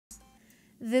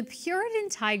The Puritan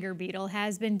Tiger beetle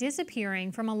has been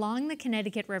disappearing from along the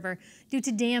Connecticut River due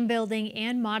to dam building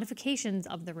and modifications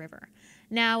of the river.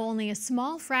 Now only a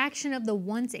small fraction of the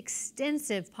once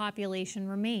extensive population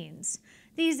remains.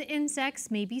 These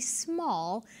insects may be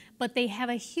small, but they have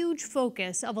a huge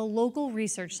focus of a local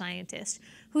research scientist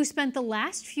who spent the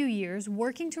last few years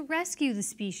working to rescue the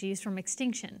species from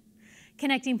extinction.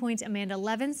 Connecting Point's Amanda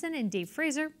Levenson and Dave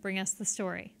Fraser bring us the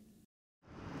story.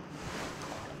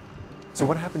 So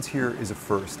what happens here is a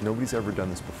first. Nobody's ever done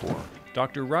this before.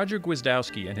 Dr. Rodger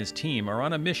Gwiazdowski and his team are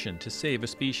on a mission to save a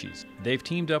species. They've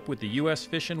teamed up with the U.S.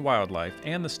 Fish and Wildlife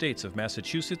and the states of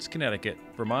Massachusetts, Connecticut,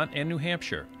 Vermont, and New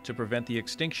Hampshire to prevent the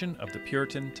extinction of the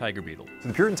Puritan tiger beetle. So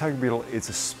the Puritan tiger beetle, it's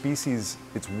a species,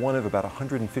 it's one of about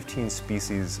 115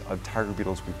 species of tiger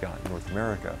beetles we've got in North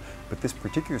America. But this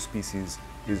particular species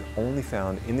is only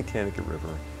found in the Connecticut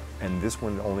River, and this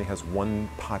one only has one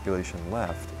population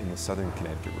left in the southern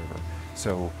Connecticut River.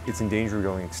 So it's in danger of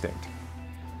going extinct.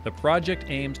 The project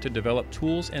aims to develop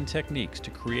tools and techniques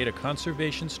to create a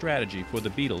conservation strategy for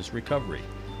the beetle's recovery.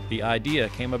 The idea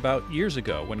came about years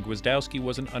ago when Gwiazdowski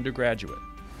was an undergraduate.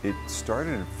 It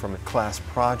started from a class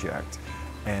project,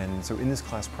 and so in this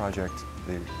class project,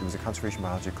 it was a conservation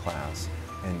biology class,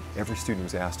 and every student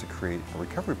was asked to create a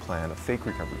recovery plan, a fake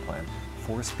recovery plan,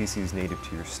 for a species native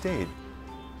to your state.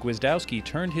 Gwiazdowski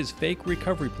turned his fake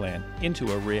recovery plan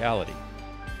into a reality.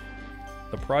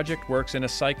 The project works in a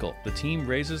cycle. The team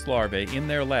raises larvae in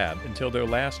their lab until their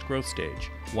last growth stage.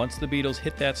 Once the beetles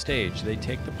hit that stage, they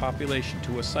take the population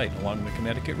to a site along the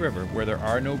Connecticut River where there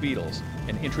are no beetles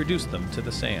and introduce them to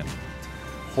the sand.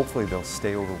 Hopefully they'll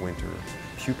stay over winter,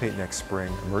 pupate next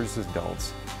spring, emerge as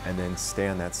adults, and then stay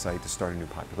on that site to start a new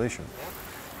population.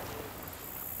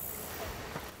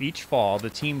 Each fall, the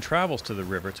team travels to the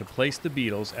river to place the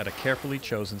beetles at a carefully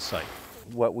chosen site.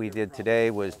 What we did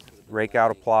today was rake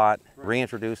out a plot,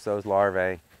 reintroduce those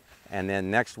larvae, and then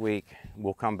next week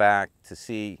we'll come back to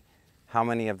see how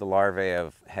many of the larvae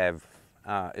have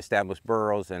established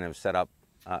burrows and have set up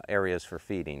areas for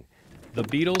feeding. The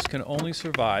beetles can only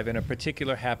survive in a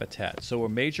particular habitat, so a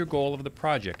major goal of the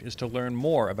project is to learn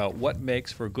more about what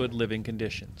makes for good living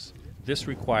conditions. This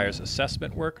requires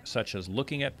assessment work such as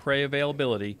looking at prey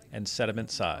availability and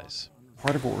sediment size.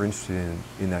 Part of what we're interested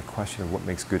in that question of what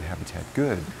makes good habitat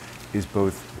good is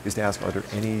to ask, are there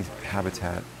any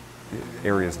habitat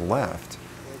areas left?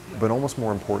 But almost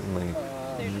more importantly,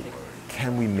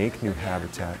 can we make new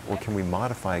habitat, or can we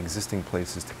modify existing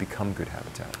places to become good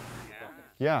habitat?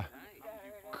 Yeah.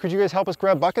 Could you guys help us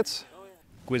grab buckets?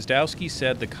 Gwiazdowski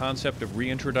said the concept of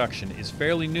reintroduction is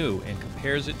fairly new and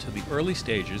compares it to the early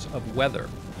stages of weather.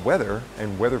 Weather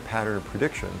and weather pattern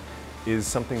prediction is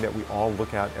something that we all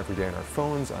look at every day on our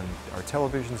phones, on our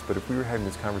televisions, but if we were having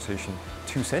this conversation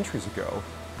 2 centuries ago,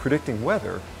 predicting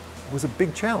weather was a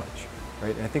big challenge,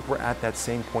 right? And I think we're at that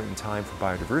same point in time for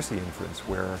biodiversity inference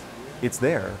where it's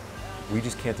there, we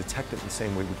just can't detect it in the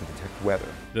same way we can detect weather.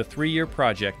 The 3-year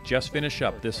project just finished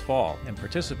up this fall, and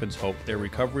participants hope their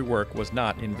recovery work was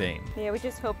not in vain. Yeah, we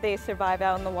just hope they survive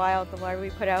out in the wild, the larvae we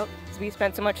put out, because we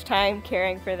spent so much time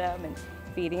caring for them and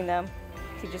feeding them.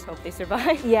 We just hope they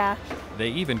survive. Yeah. They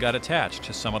even got attached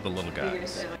to some of the little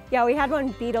guys. Yeah, we had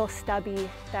one beetle, Stubby,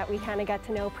 that we kind of got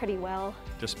to know pretty well.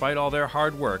 Despite all their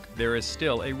hard work, there is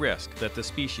still a risk that the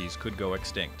species could go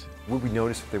extinct. Would we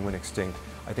notice if they went extinct?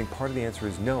 I think part of the answer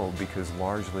is no, because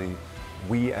largely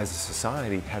we as a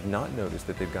society have not noticed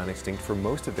that they've gone extinct for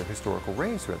most of their historical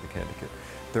reigns throughout the Connecticut.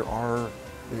 There are,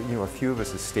 a few of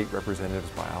us as state representatives,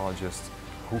 biologists,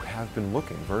 who have been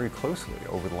looking very closely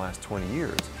over the last 20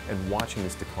 years and watching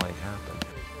this decline happen.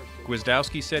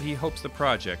 Gwiazdowski said he hopes the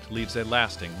project leaves a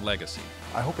lasting legacy.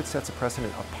 I hope it sets a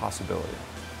precedent of possibility.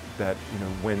 That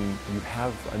when you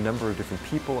have a number of different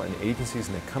people and agencies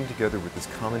and they come together with this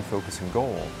common focus and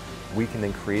goal, we can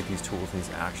then create these tools and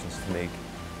these actions to make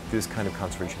this kind of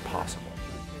conservation possible.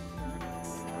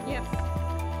 Yep.